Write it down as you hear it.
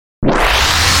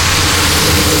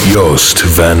Joost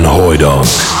van Hooijdonk.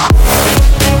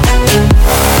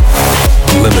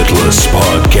 Limitless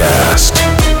Podcast.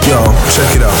 Yo,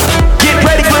 check it out. Get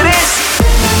ready for this.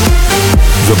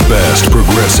 The best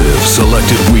progressive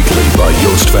selected weekly by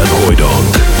Joost van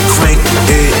Hooijdonk. Crank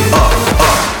it up.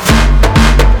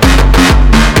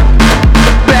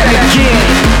 Back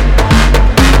again.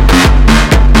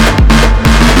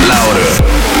 Louder.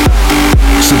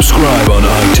 Subscribe on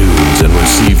iTunes and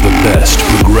receive the best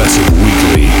progressive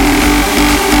weekly.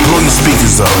 Blow your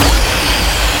speakers up.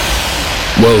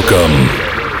 Welcome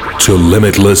to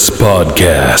Limitless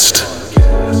Podcast.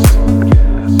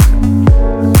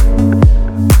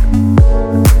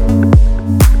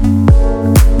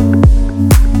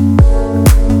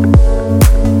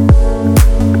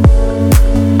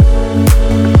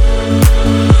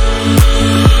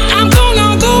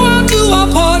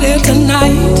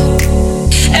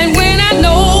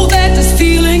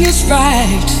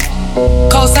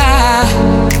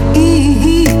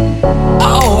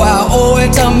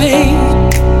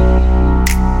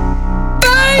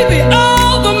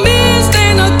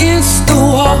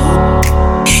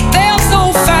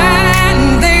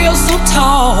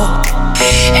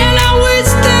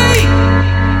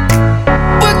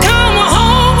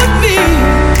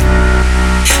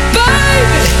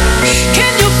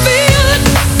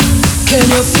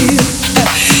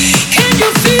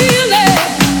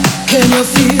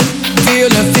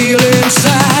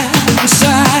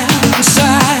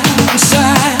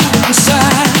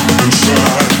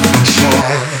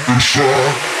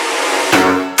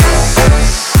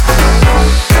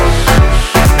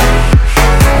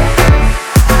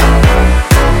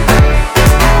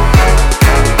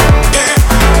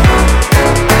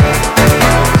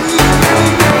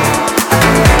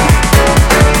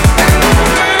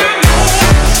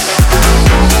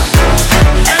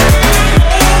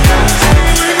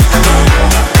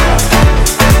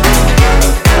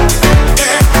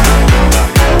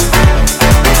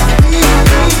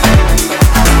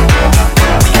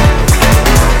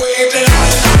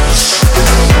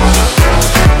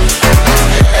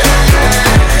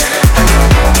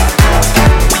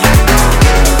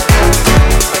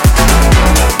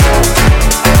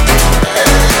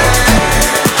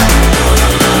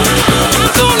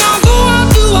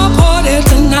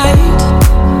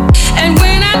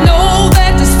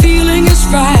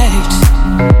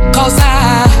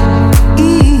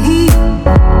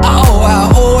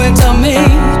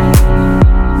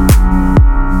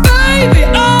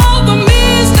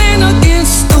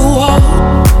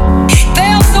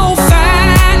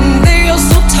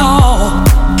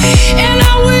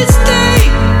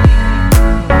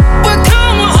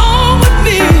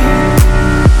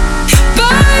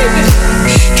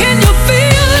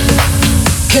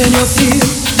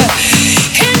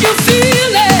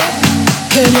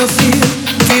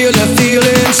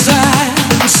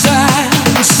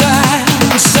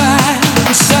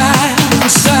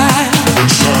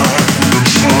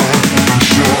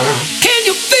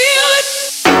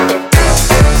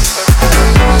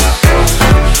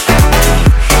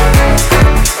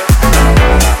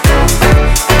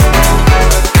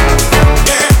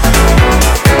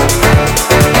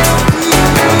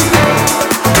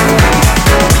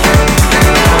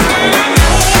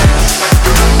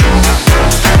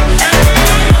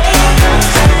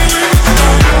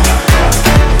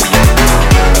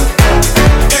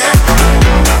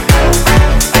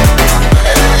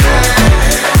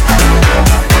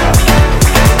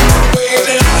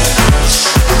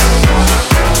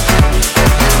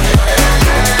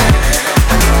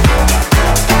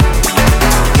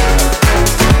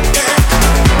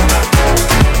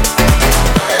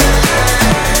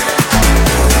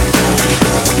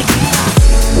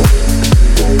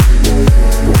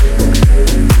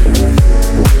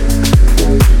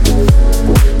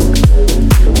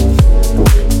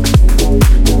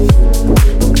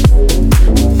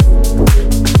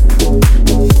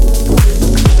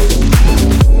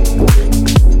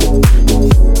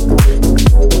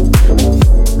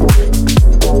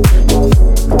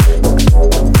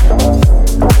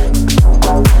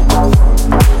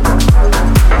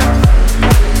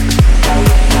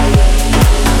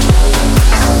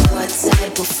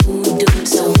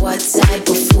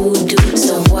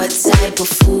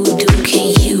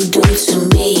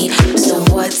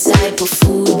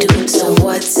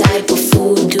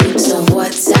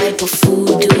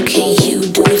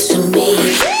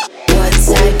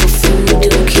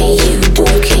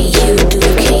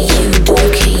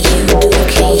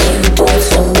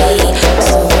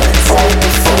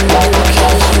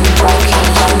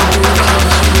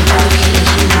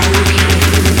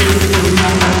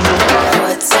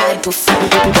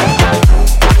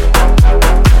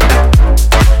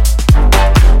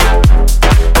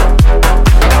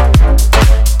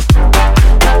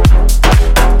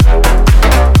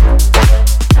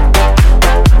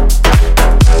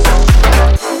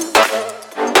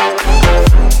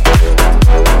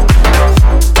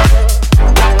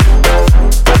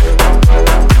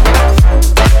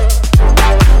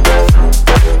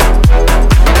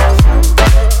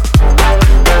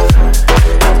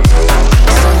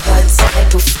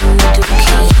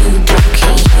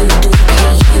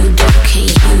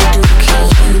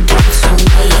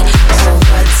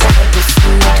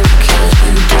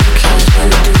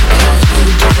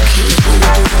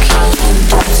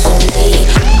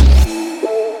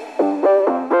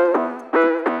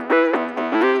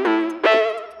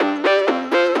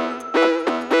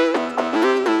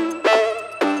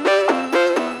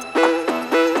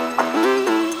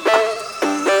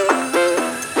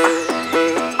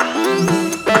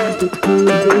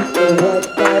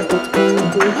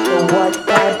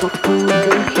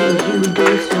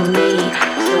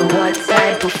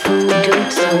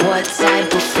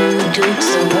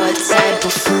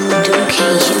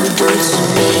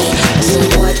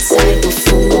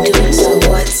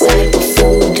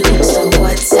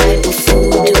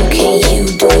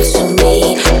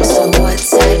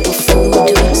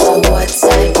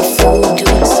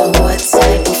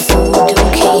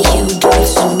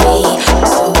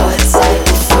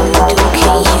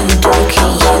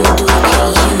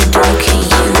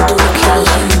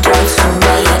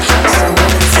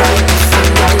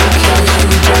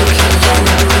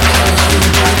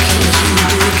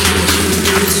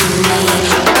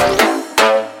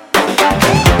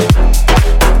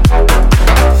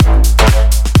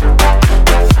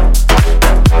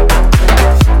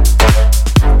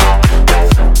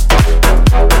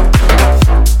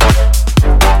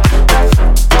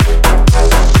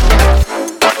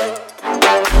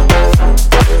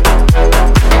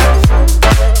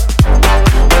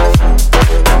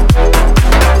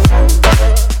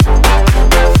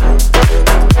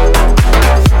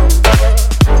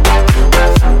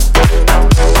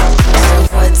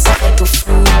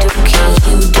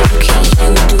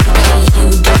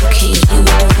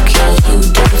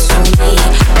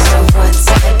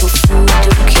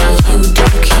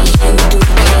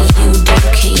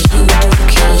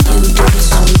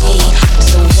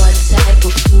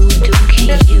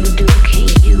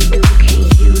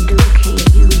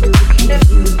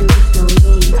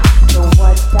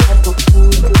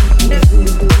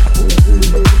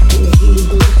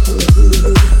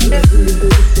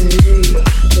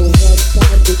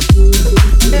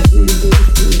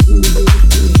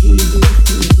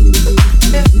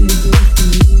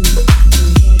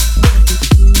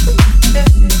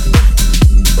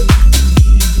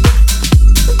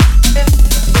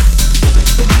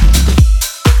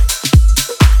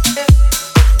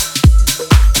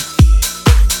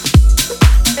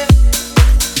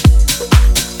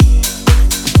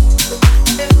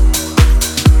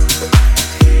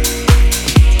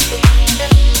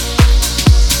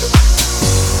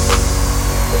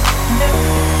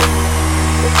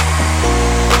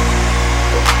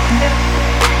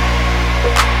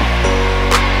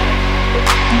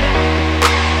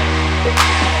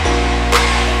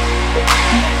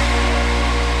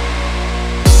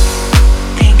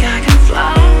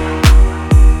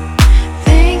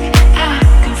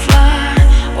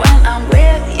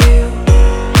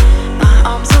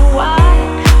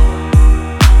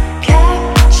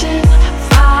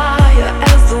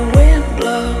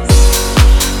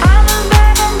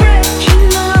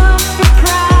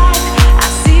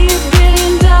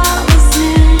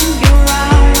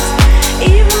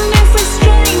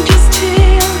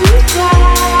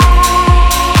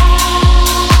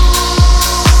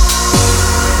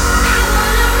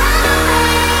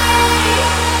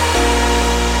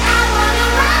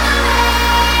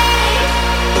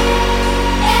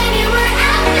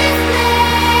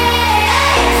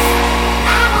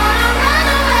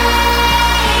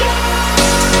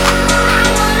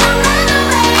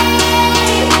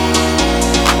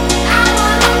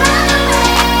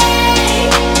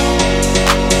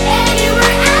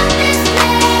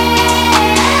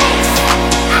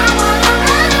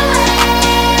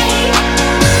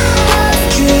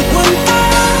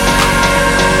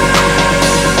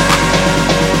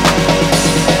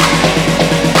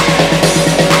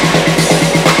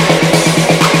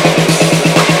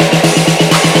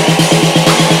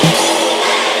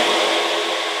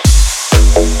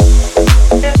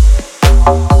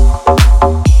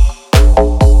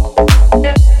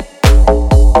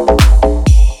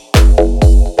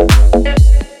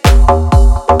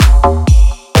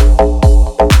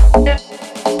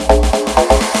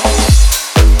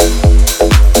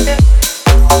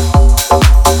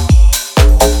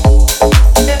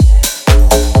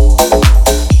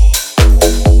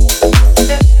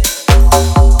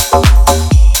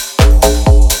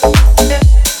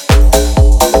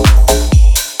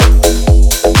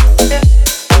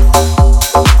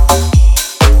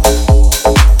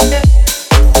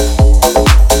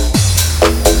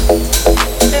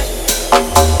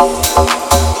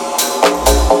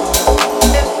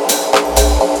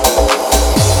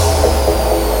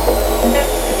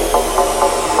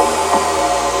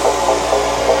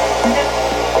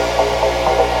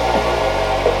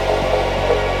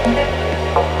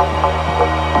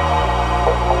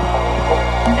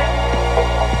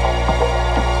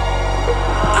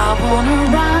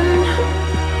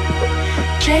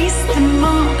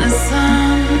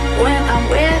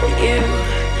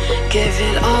 Give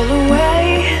it all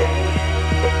away,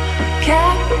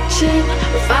 catching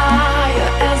fire.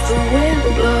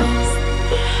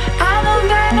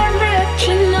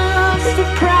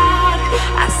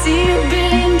 see $1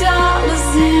 billion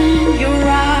in your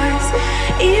eyes,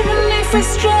 even if we're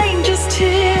strangers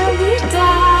till we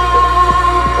die.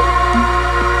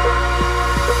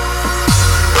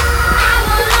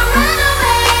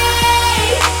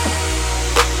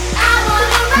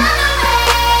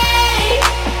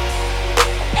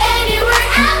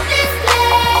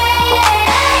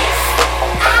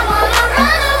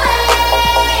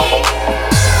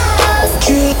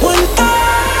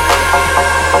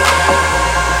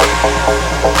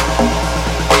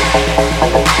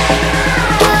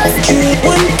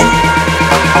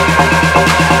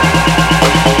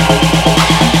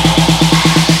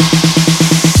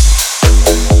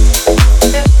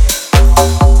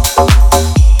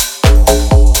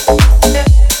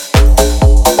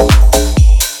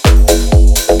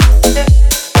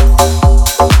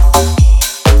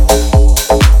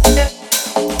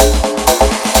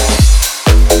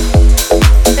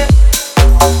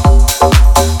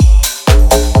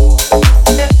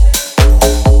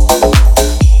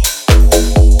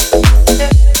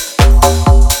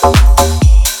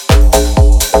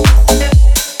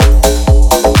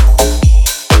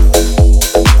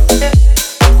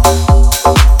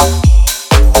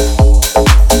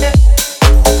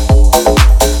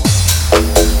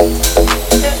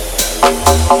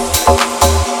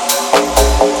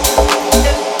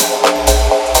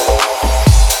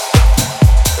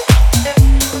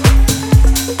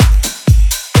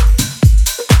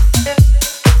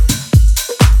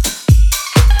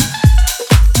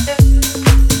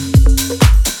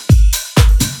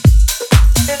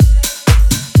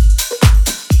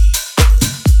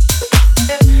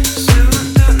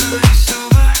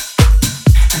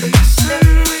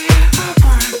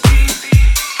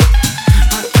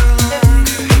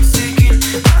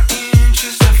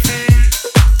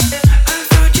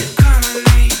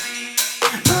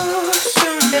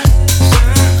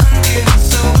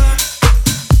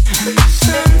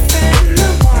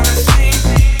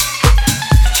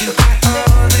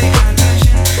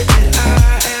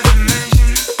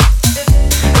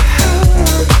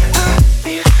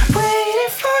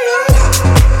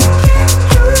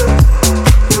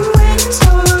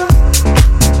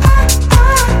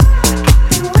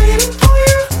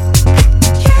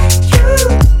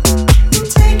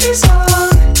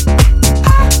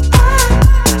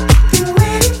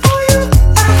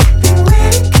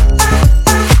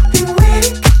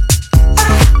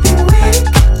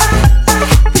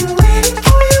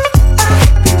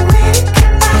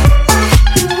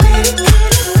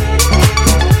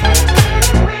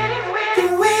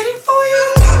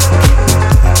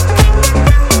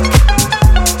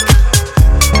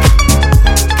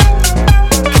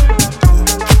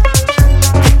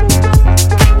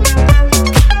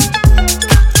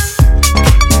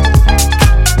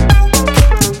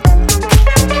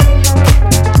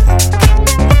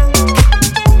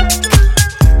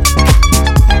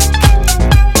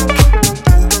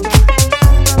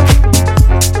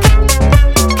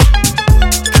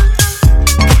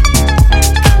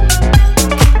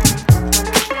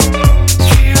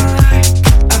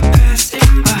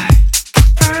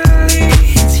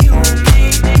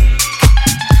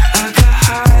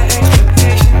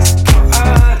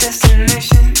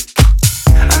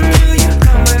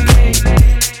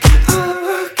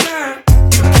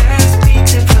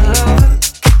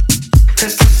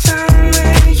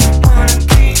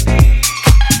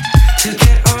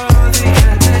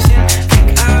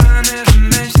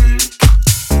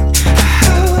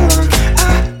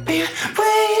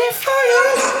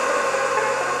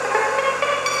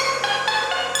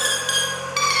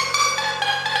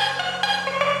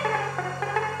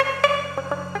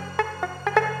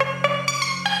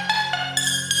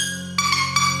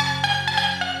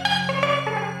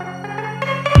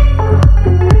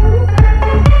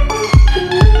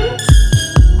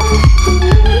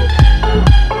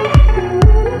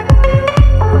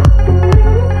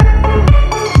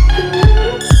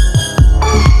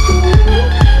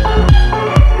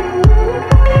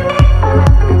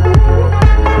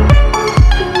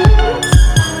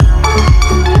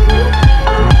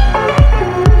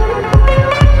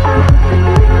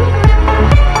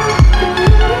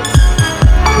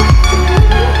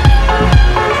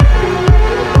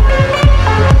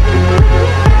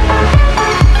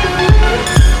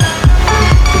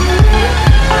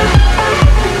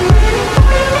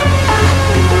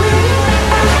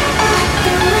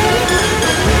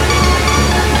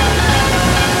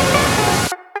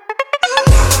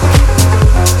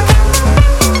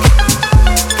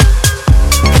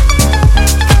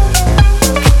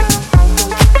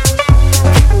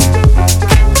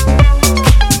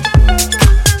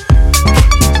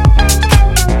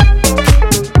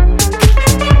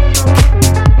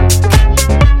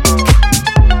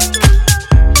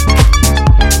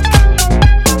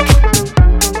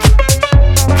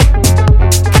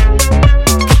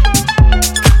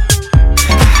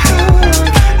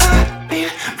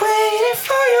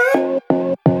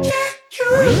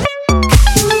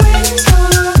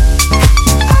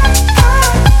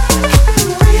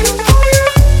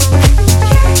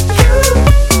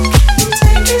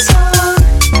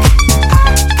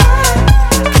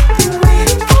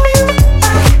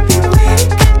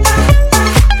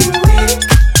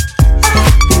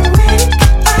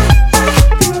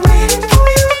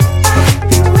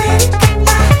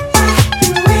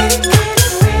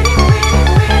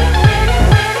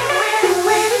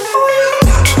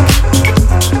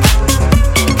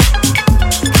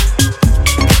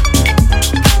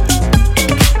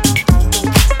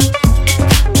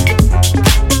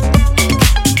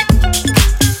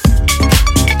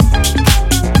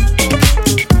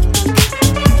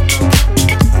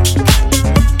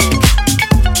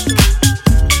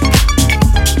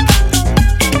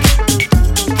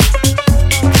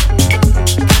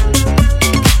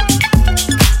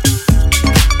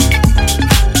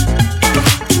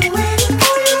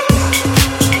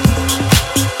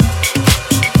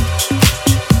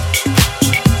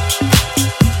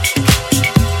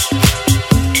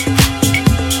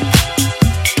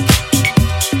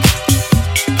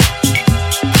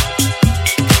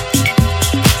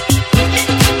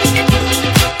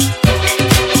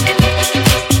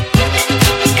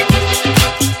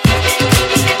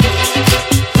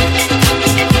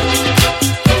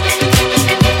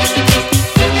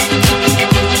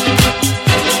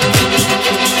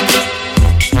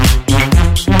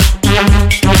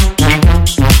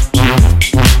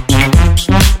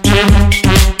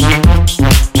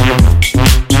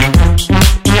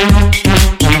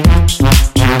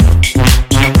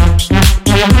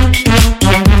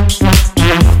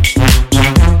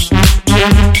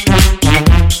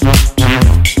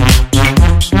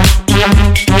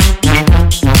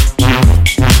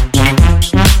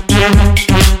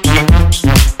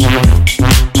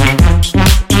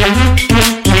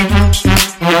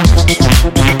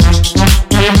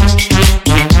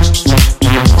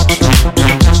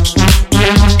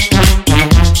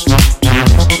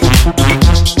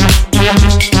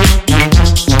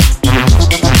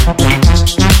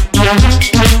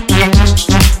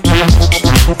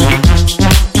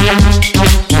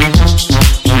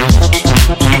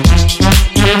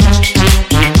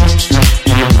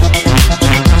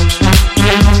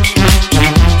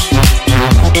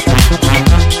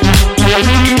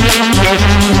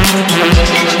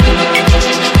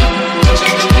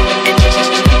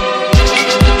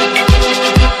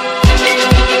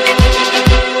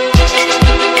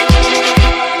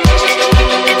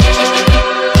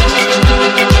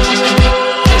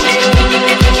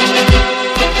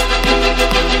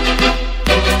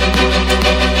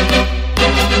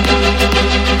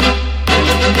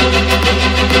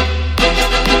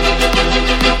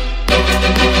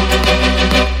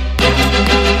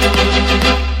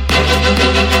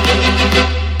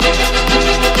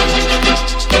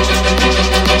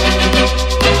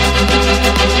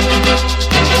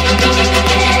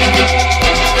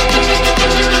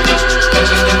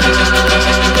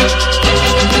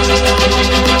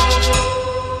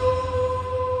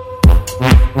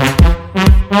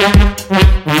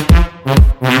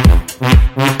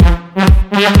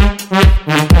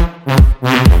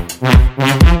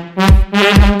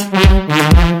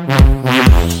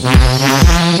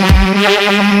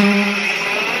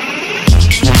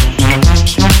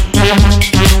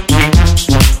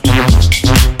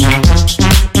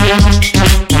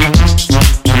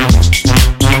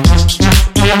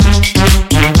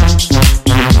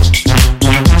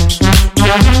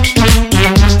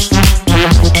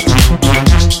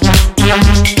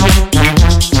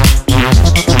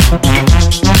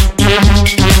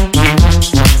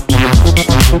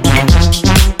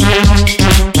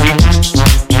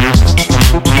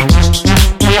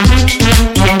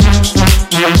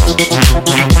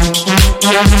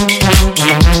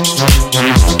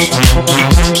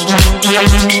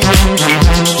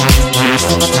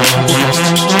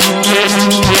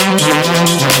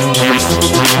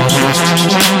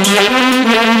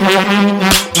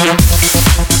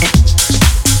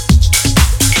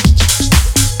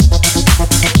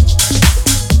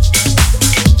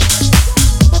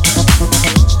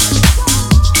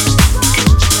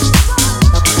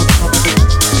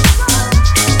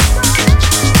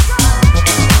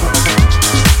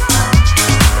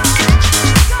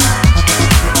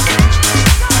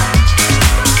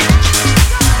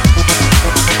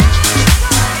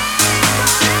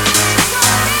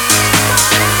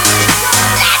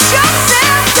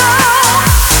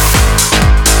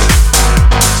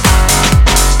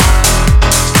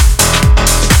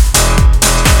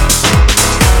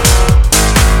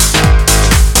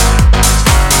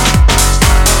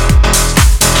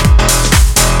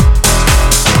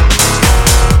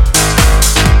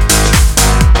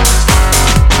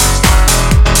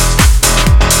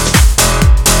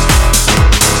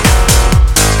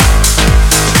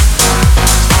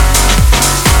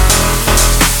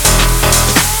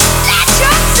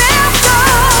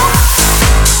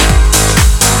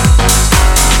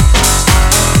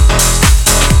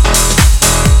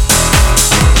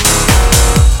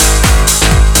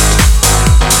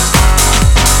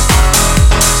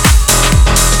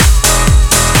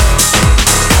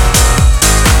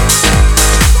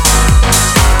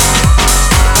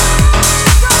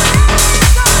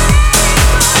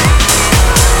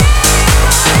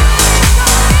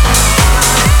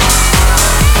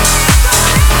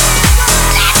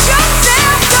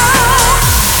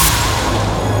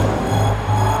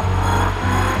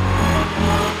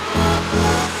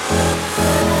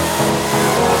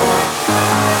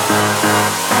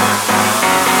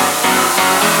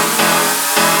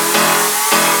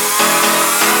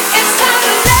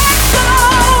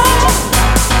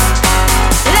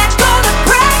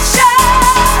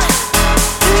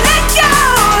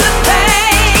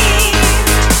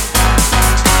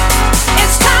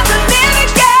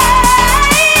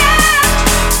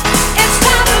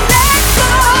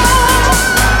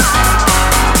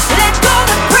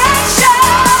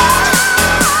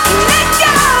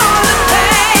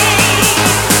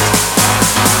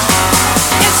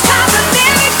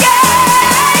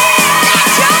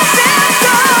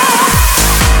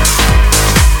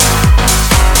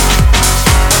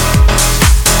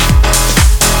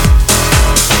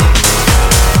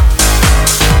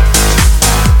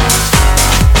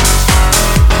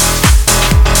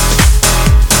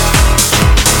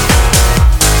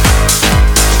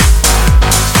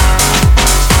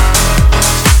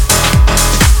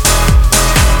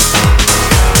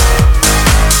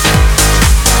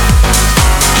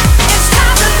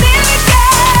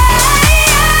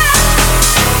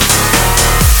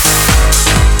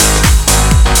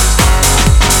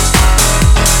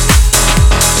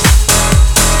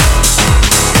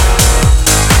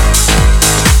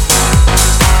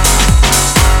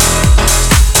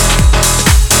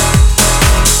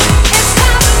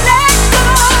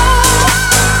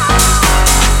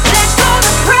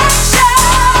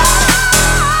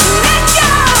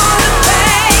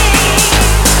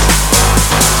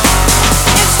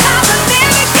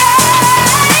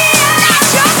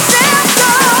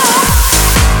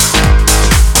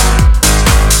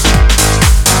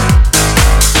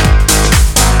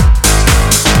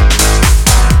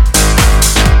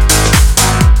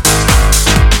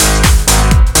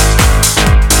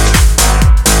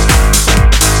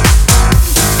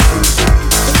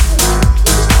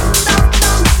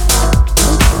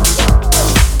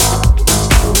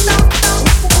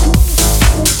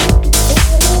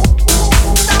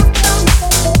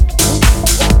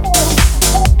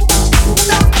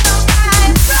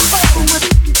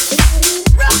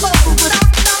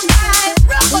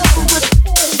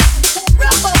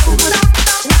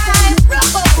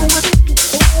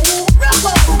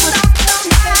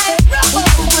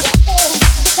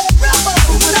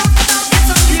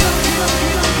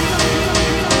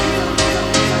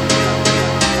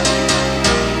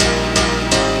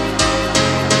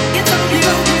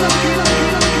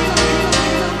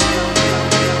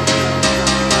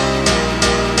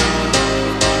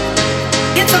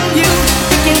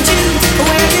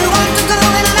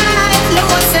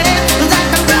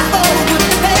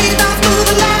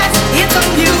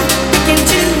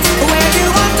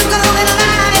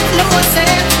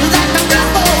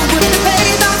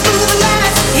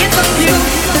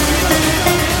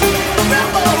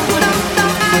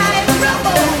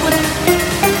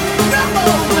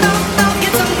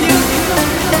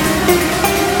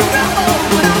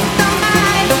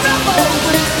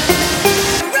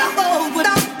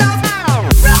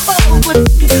 Rock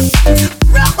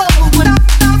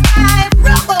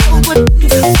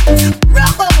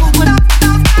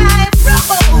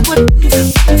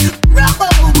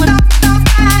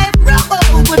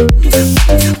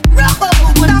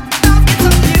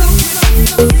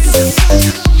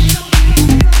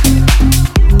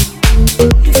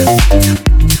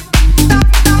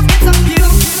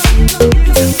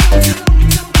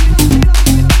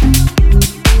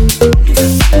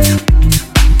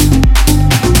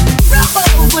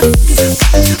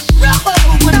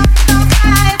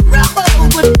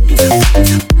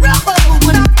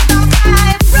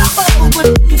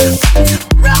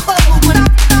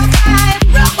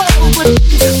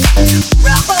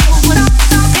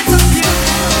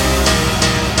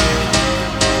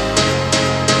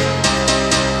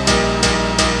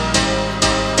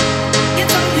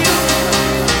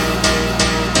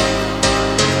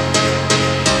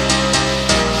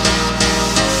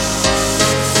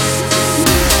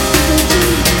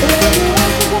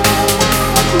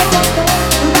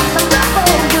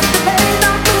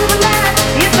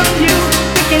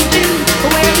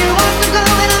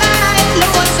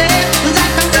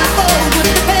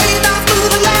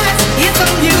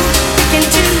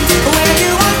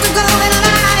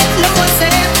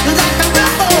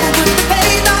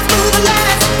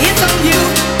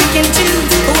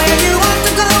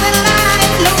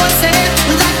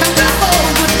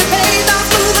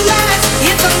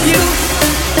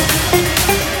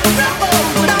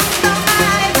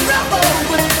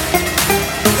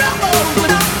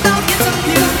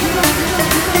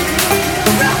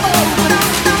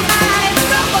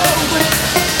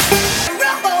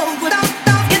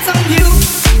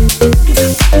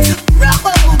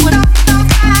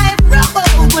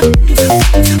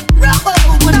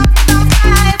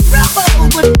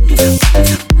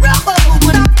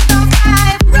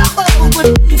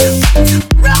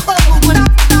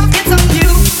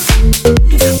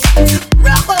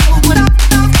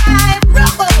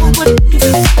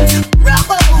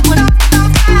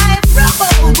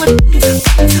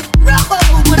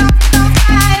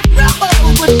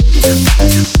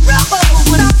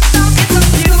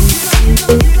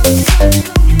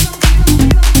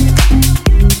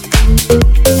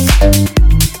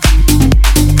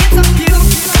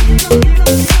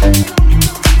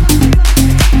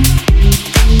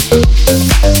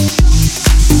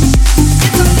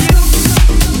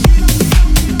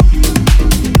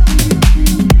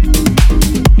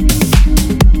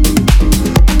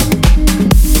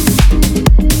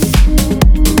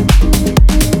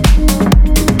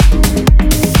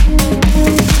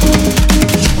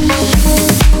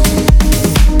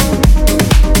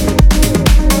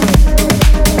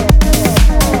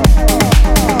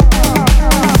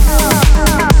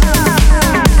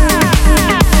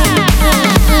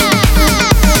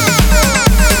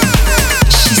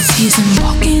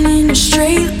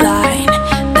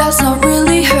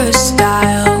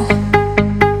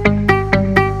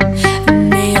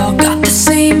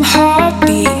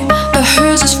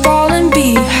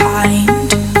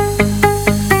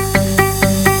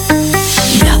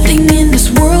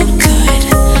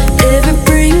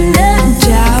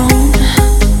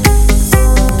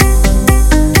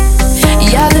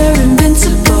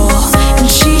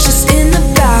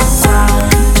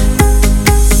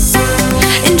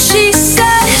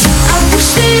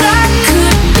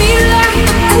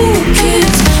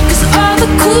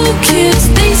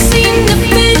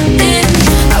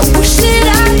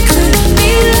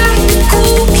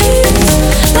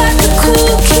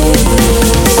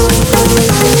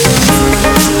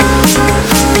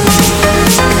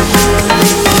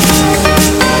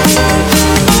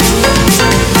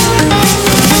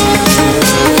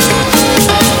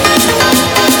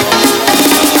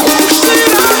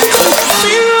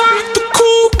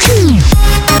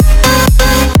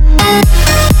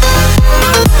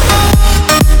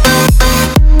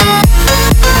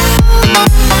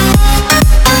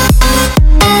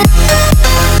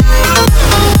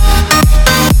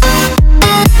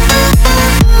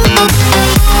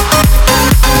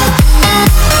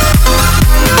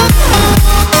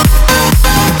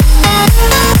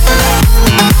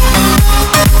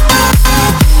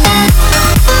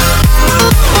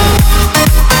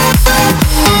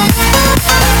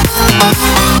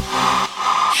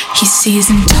Sees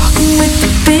them talking with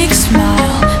a big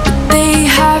smile, but they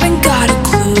haven't got a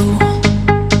clue.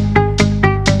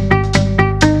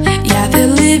 Yeah, they're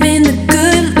living the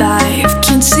good life,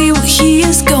 can't see what he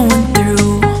is going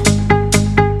through.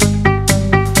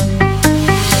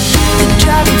 They're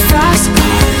driving fast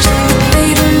cars, but they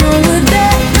don't know where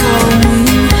they're going.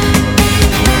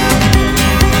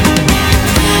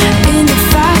 In the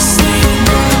fast lane,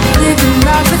 living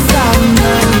life without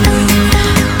knowing.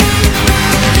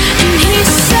 And he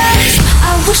says,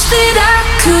 I wish that I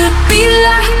could be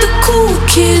like the cool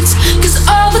kids, 'cause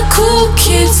all the cool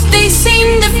kids, they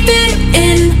seem to fit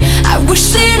in. I wish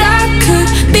that I could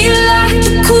be like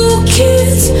the cool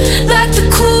kids, like the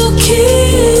cool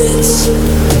kids.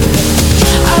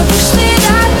 I wish that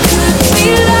I could be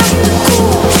like the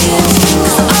cool kids,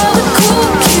 'cause all the cool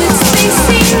kids, they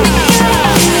seem to fit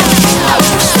in. I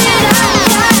wish that I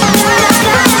could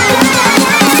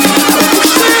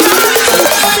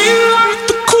be like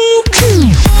the cool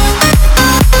kids.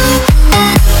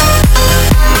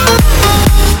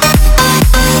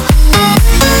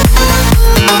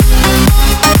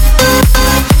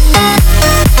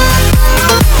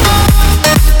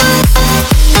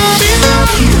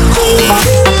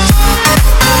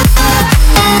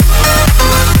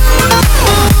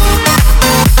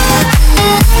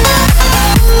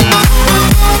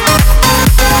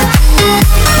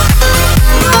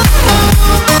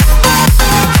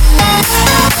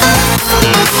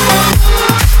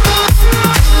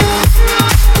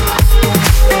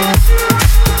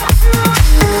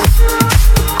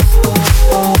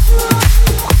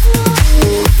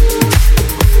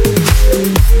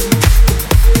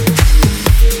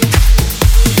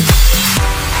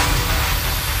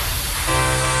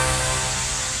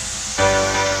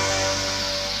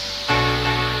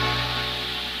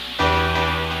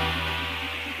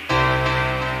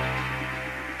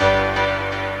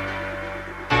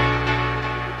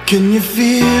 Can you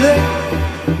feel it?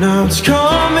 Now it's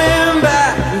coming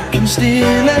back. We can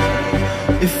steal it.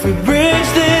 If we bridge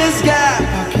this gap,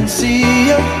 I can see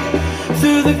you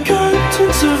through the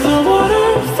curtains of the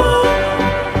waterfall.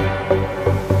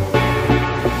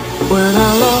 When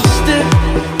I lost it,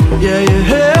 yeah, you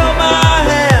held my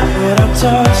hand, but I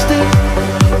tossed it.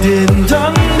 Didn't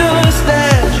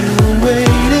understand you were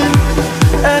waiting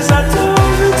as I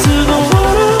dove into the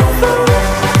waterfall.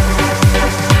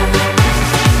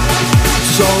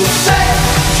 So say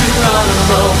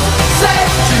Geronimo, say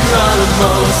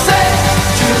Geronimo, say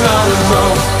Geronimo,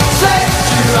 say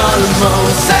Geronimo,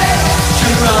 say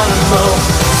Geronimo,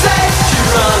 say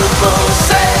Geronimo, say Geronimo,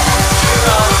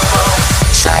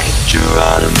 say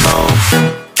Geronimo.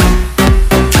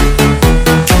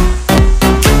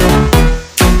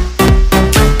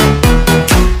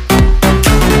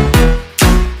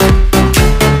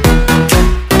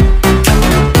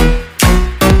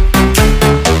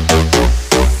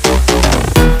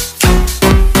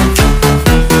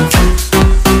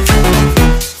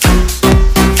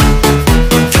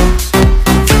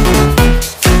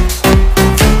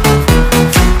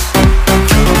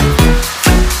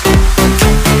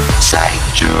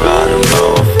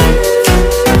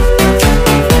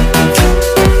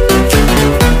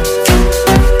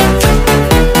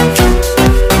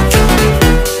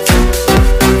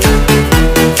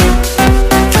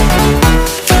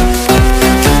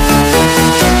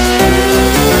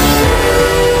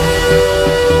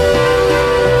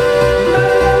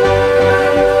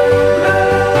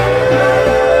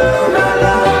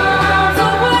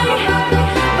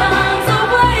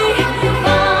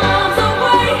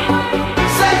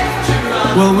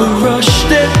 Well, we rushed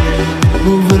it,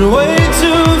 moving way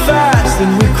too fast,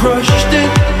 and we crushed it,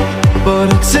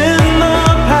 but it's in the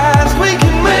past. We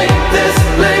can make this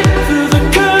leap through the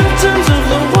curtains of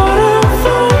the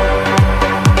waterfall.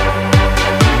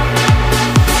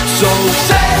 So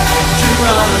say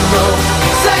Geronimo,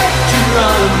 say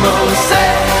Geronimo,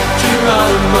 say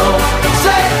Geronimo,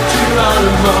 say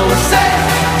Geronimo, say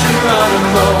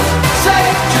Geronimo, say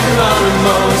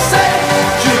Geronimo, say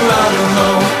Geronimo,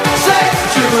 say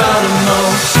Geronimo.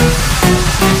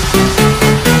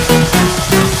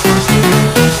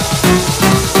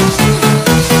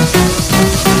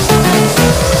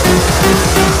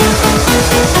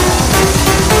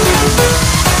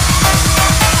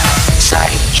 Say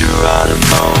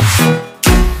Geronimo.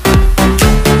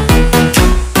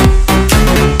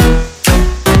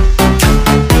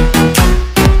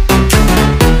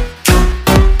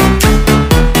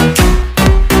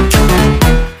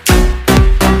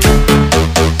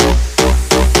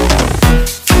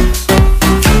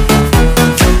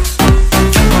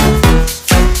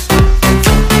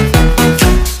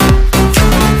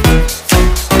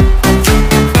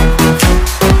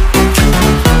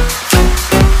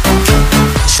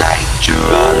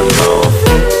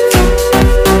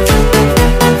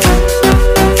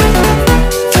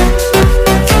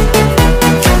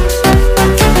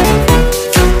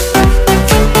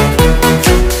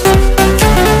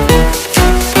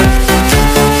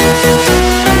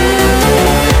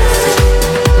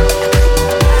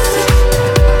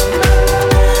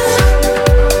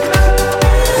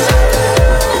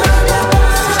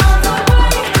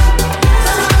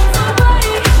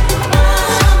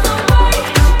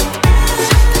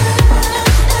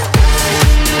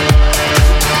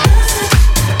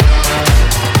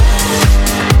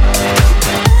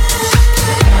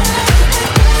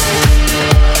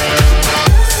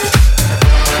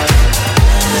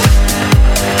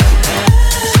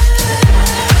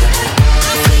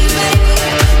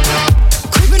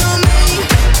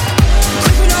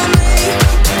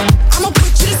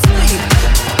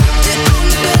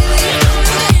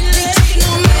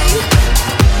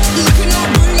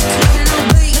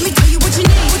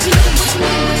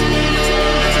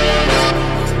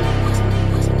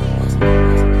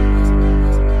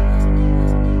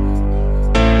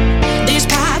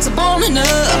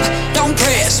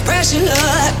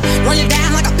 blood. Run you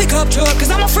down like a pickup truck, cause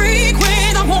I'm a freak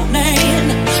with a warning.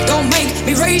 Don't make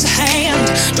me raise a hand.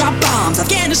 Drop bombs,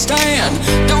 Afghanistan.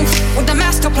 Don't with the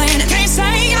master plan. Can't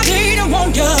say I didn't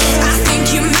warn you. I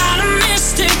think you might have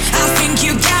missed it. I think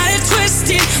you got it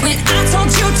twisted when I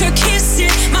told you to kiss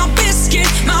it. My biscuit,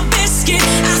 my biscuit. I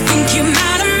think you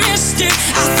might have missed it.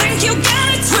 I think you got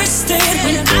it twisted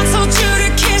when I told you to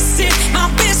kiss it. My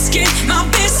biscuit, my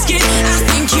biscuit. I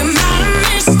think you might have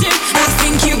missed it. I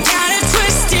think you got it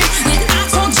twisted when I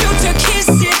told you to kiss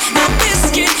it. My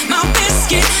biscuit, my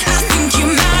biscuit. I think you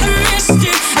might have missed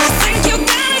it. I think you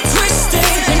got it twisted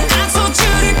when I told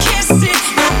you to kiss it.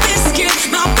 My biscuit,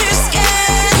 my biscuit. I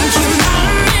think you might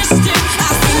have missed it. I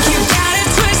think you got it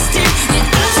twisted when I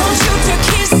told you to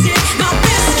kiss it. My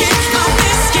biscuit, my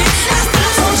biscuit. I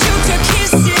told you to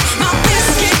kiss it. My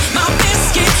biscuit, my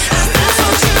biscuit. I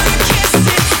told you to kiss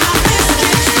it. My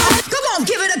biscuit. Come on,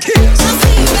 give it a kiss. I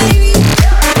see you, baby.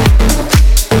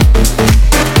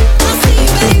 I see you,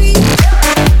 baby. I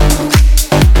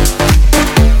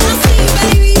see you,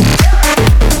 baby.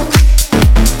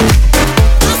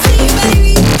 I see you,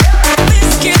 baby.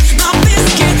 Biscuit, my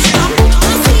biscuit. I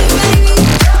see you, baby.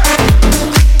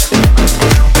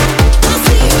 I see you, baby. I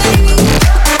see you, baby.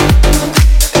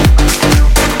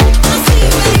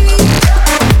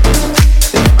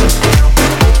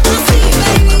 I see you,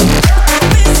 baby.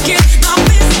 Biscuit, my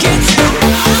biscuit. I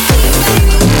see you,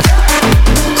 baby.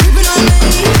 Creeping on me,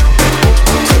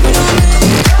 creeping on me.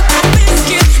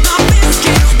 Biscuit, my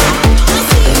biscuit. I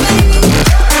see you, baby.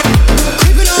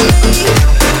 Creeping on me,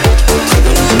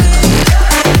 creeping on me.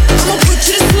 I'ma put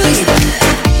you to sleep.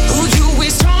 Who you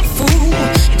is trying to fool?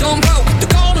 You don't broke the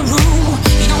golden rule.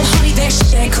 You know, honey, that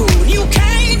shit ain't cool. You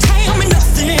can't tell me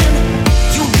nothing.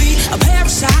 You be a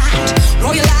parasite,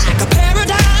 roll you like a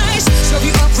paradise. Serve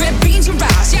you up red beans and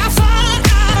rice. Yeah, I thought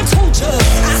I told you.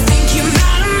 I think you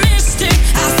might have missed it.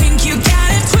 I think you got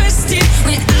it twisted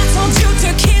when I told you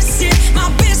to kiss it. My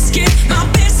biscuit, my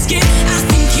biscuit. I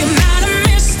think you might have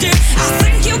missed it. I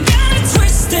think you got it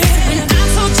twisted when I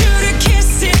told you to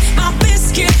kiss it. My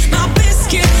biscuit, my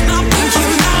biscuit. I think you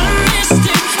might have missed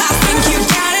it. I think you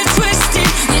got it twisted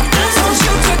when I told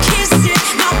you to kiss it.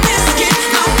 My biscuit,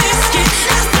 my biscuit.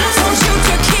 I told you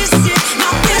to kiss it. My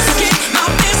biscuit, my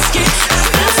biscuit.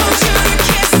 I told you to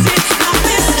kiss it. My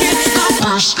biscuit, my biscuit. I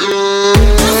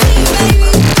see you, baby. I see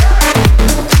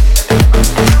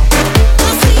you, baby. I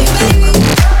see you, baby.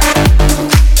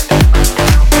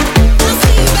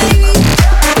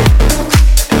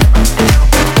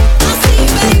 I see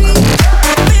you, baby.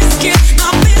 Biscuit, my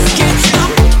biscuit. I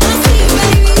see you,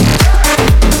 baby.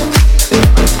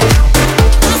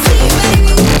 I see you, baby. I see you, baby.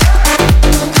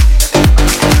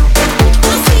 I see you, baby.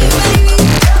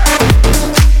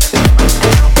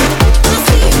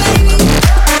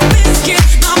 Biscuit,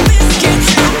 my biscuit.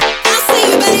 I see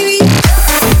you, baby.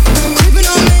 Creeping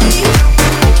on me,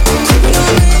 creeping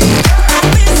on me. My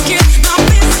biscuit, my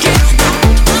biscuit.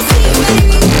 I see you,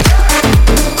 baby.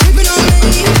 Creeping on me,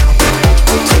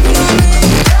 creeping on me.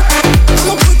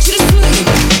 I'ma put you to sleep.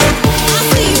 I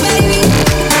see you, baby.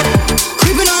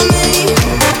 Creeping on me,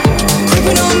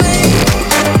 creeping on me,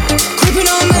 creeping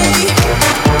on me.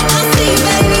 I see you,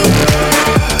 baby.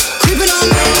 Creeping on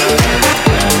me,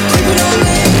 creeping on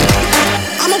me.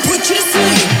 I'ma put you to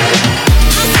sleep.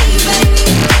 I see you, baby. I see you,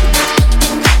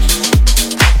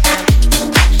 baby.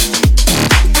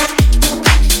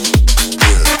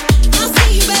 I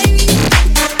see you, baby. I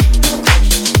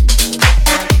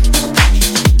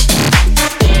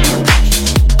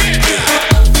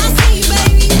see you,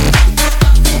 baby.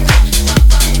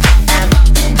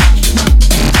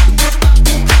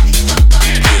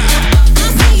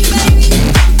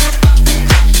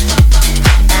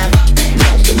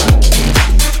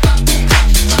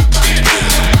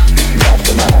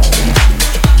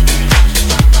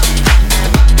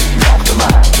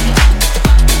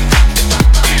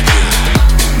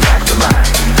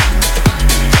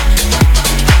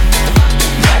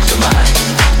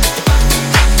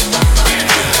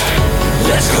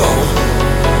 Let's go.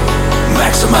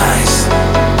 Maximize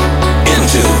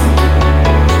into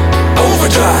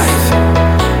overdrive.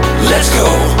 Let's go.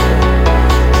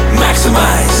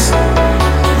 Maximize.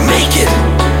 Make it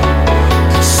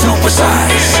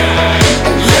supersize.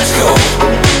 Let's go.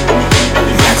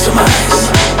 Maximize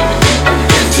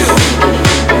into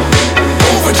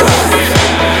overdrive.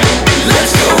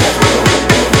 Let's go.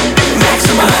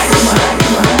 Maximize.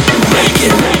 Make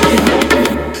it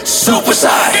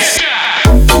supersize.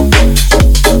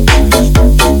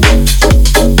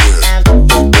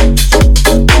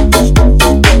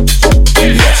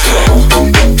 Let's go.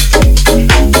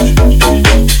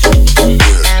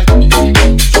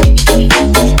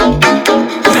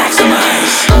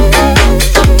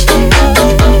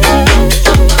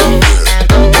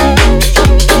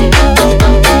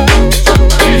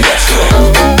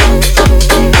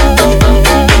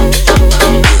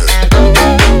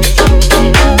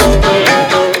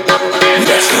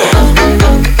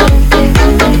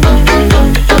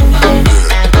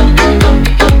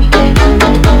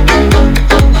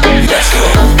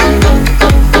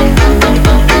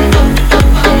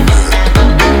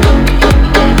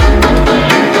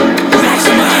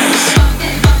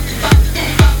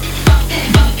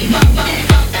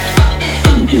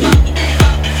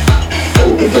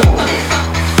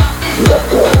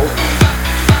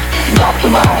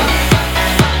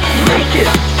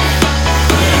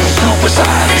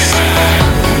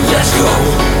 go.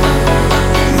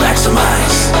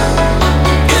 Maximize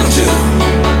into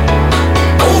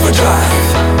overdrive.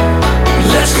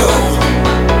 Let's go.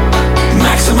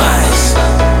 Maximize.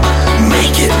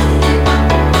 Make it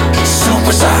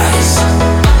supersize.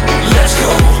 Let's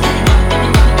go.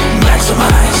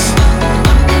 Maximize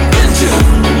into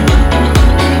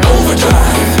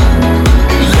overdrive.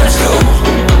 Let's go.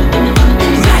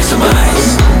 Maximize.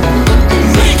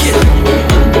 Make it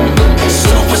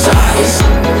supersize.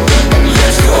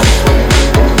 Let's go.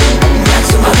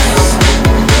 Maximize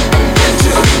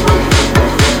into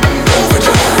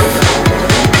overdrive.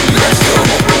 Let's go.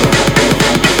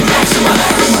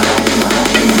 Maximize.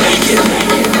 Make it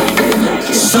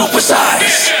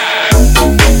supersize.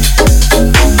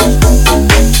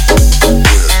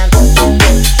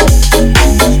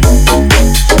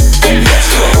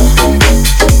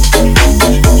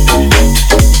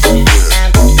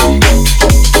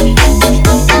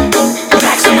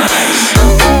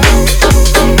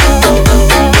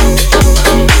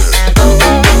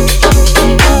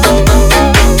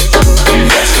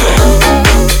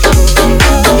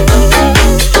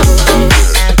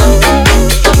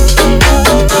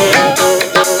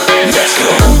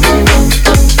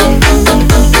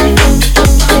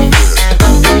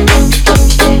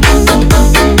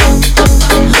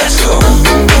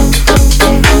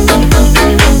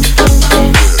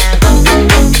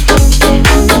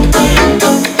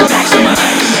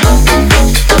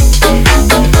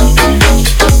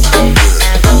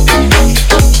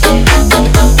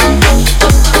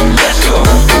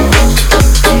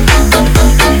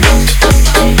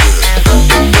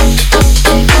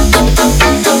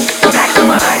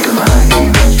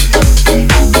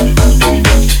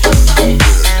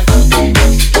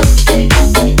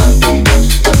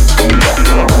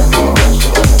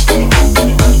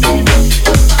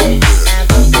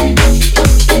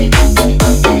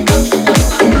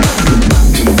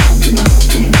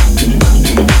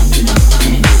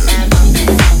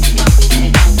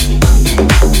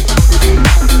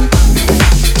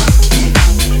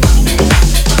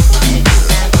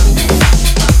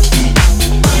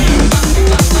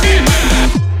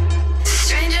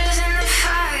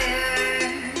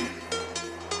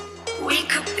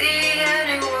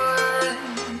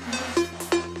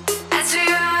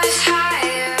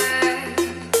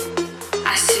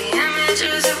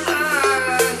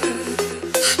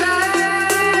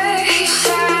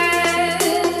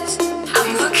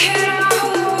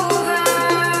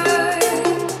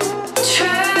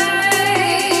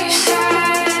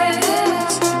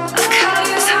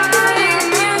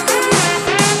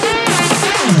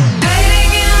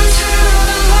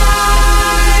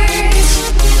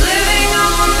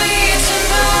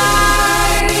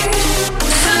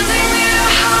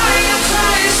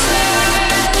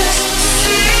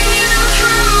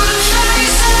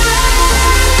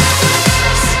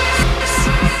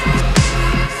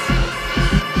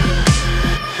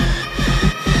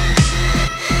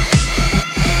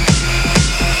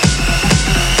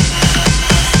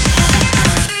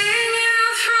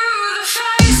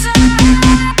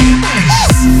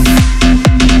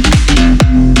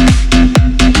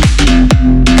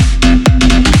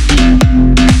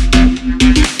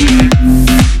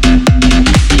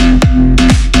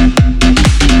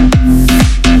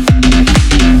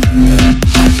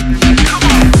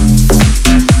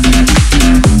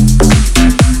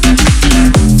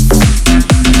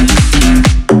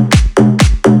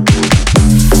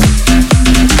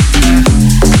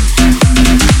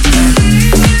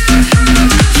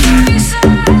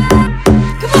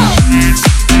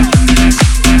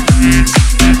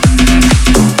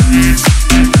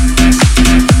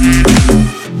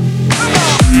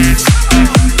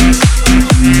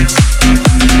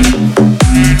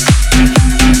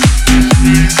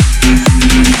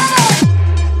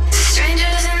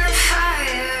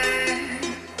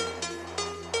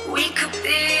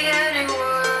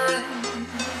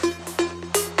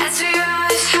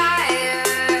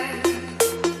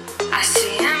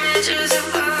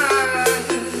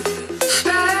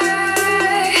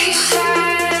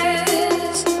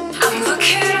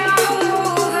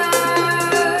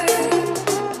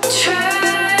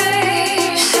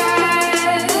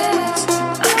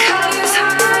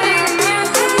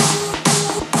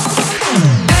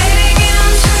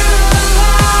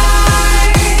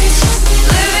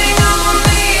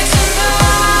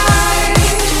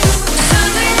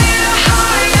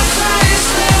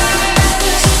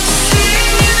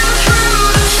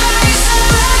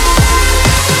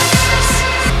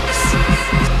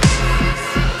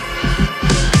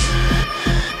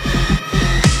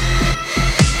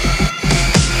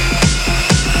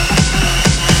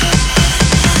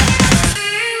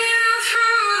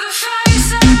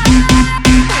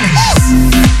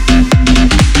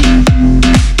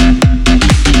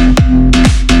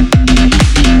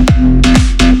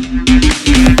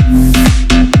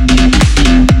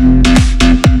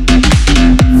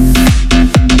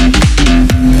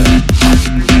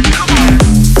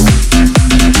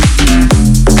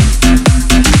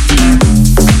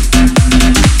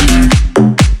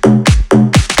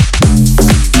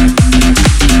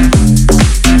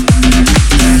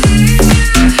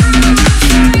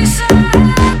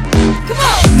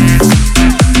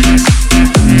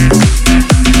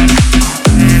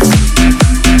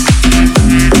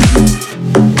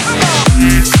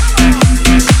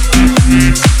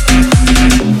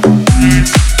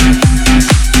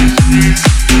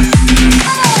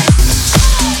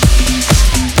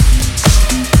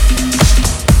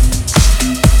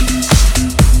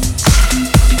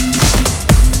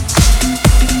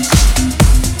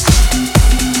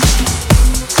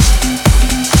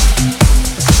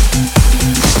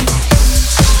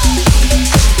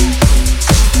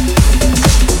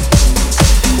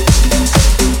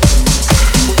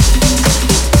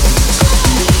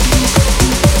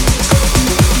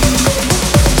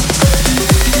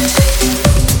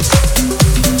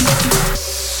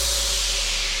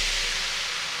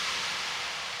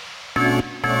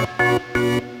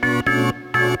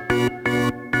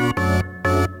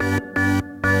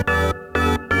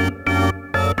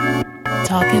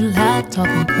 talking loud,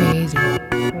 talking crazy.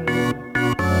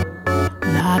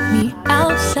 Lock me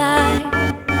outside,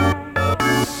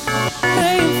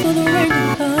 praying for the rain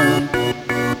to come.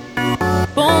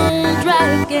 Bone dry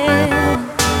again.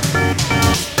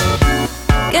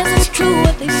 Guess it's true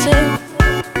what they say,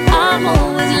 I'm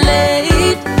always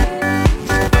late.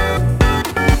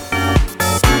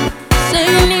 Say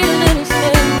you need a little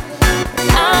space,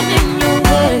 I'm in your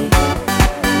way.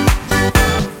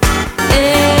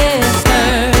 It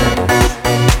hurts,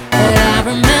 but I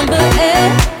remember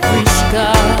every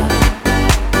scar.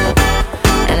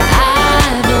 And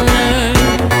I've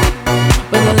learned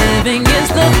when living is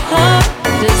the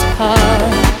hardest part.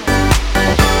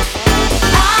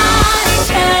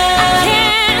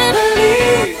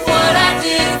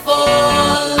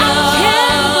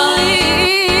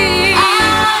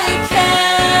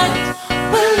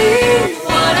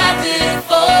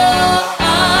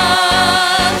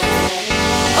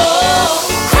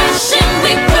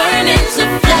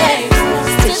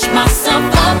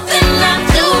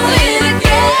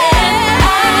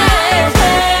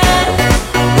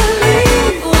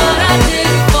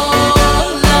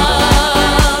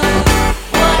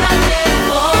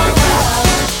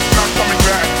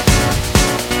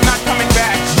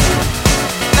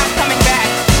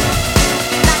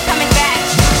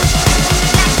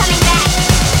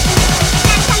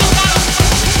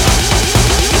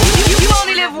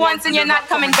 And you're not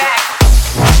coming back.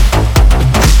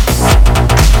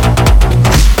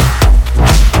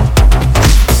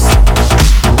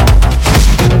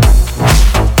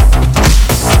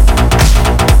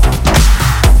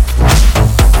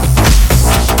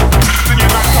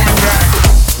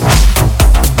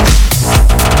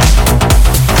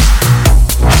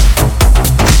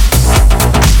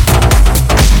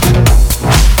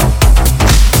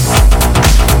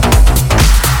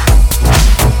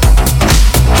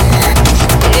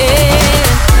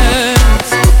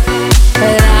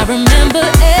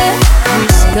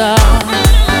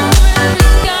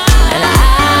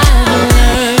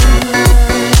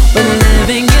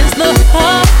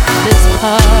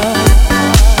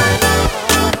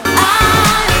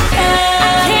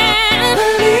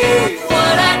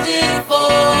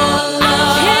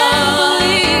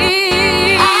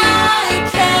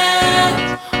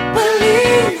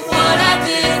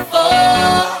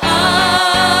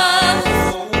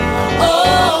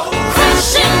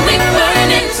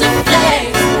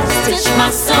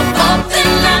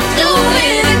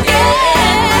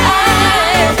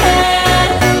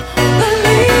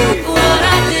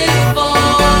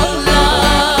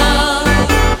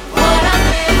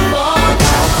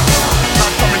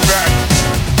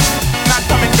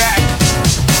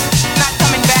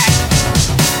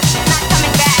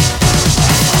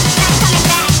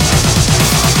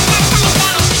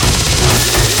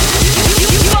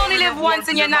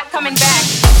 And you're not coming back.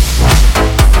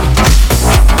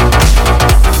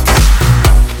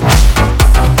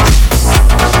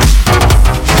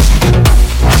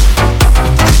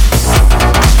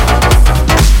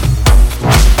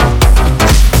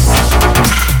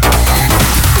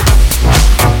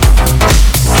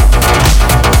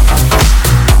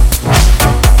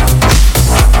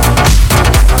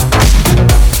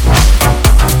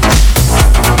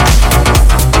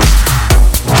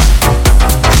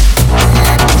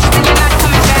 You're not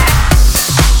coming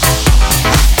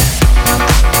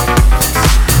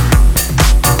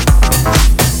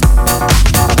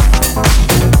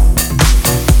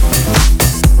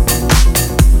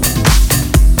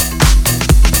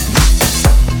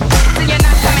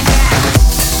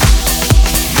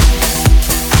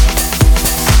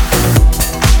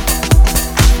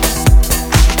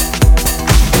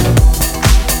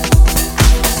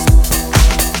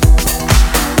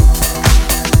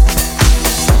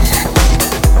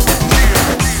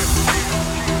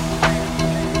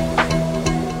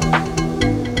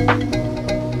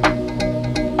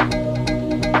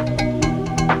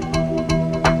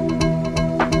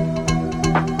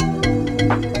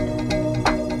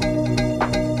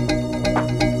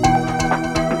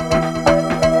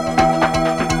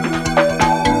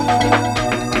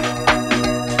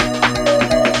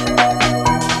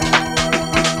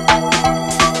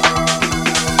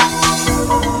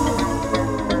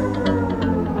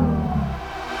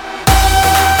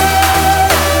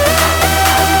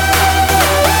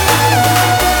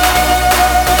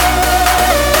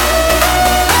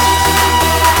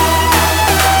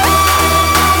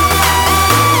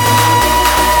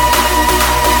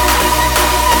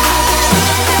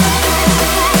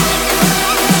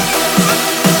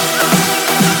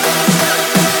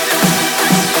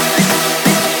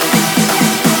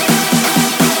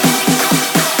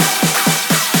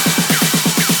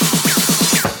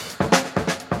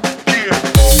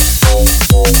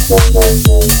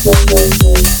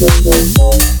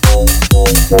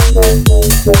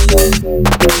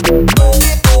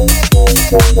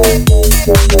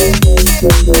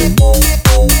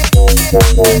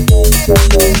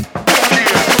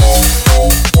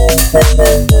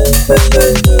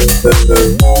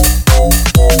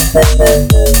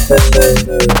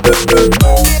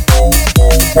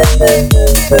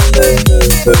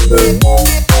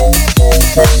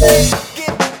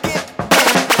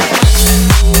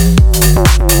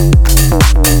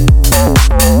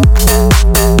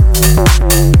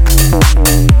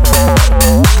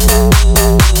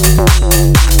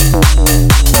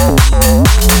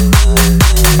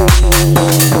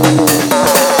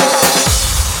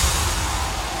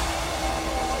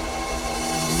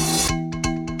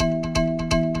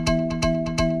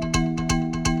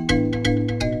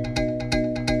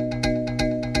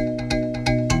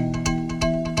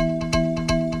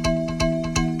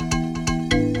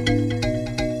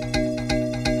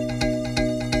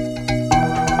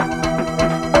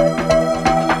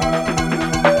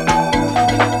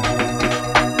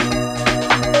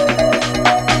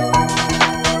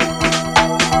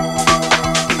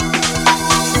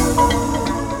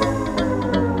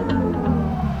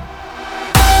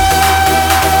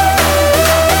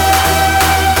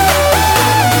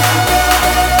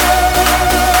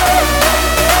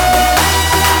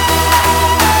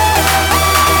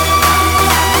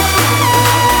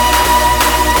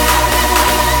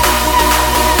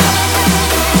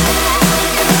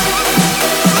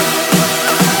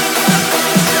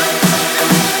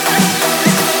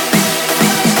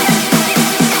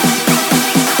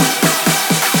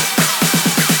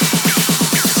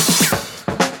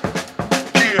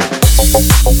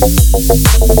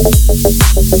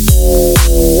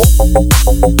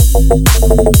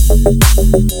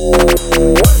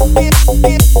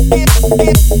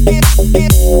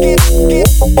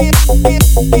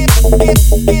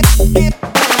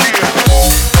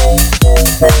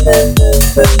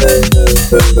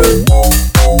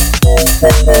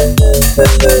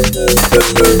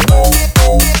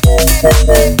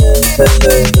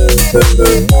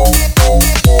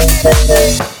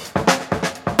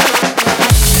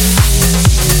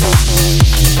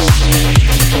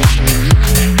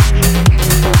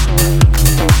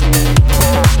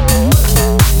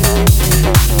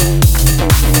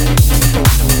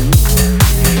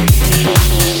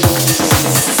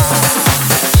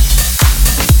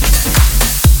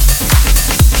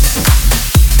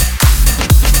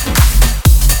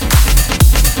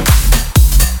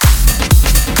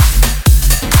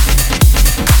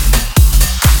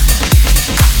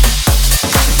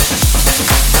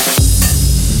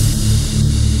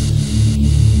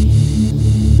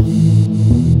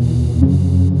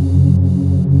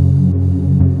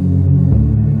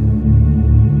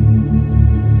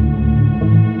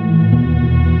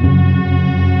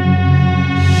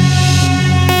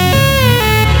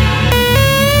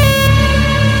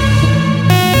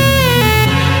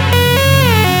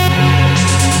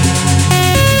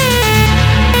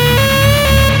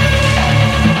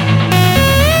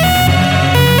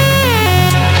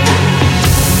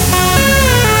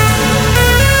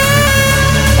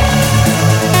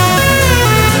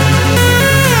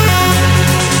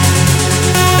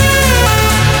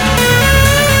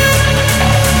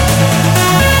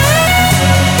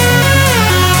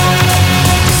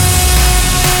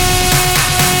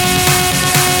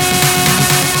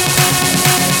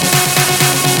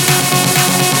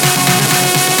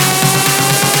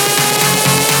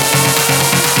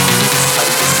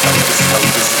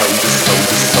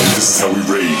How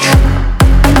we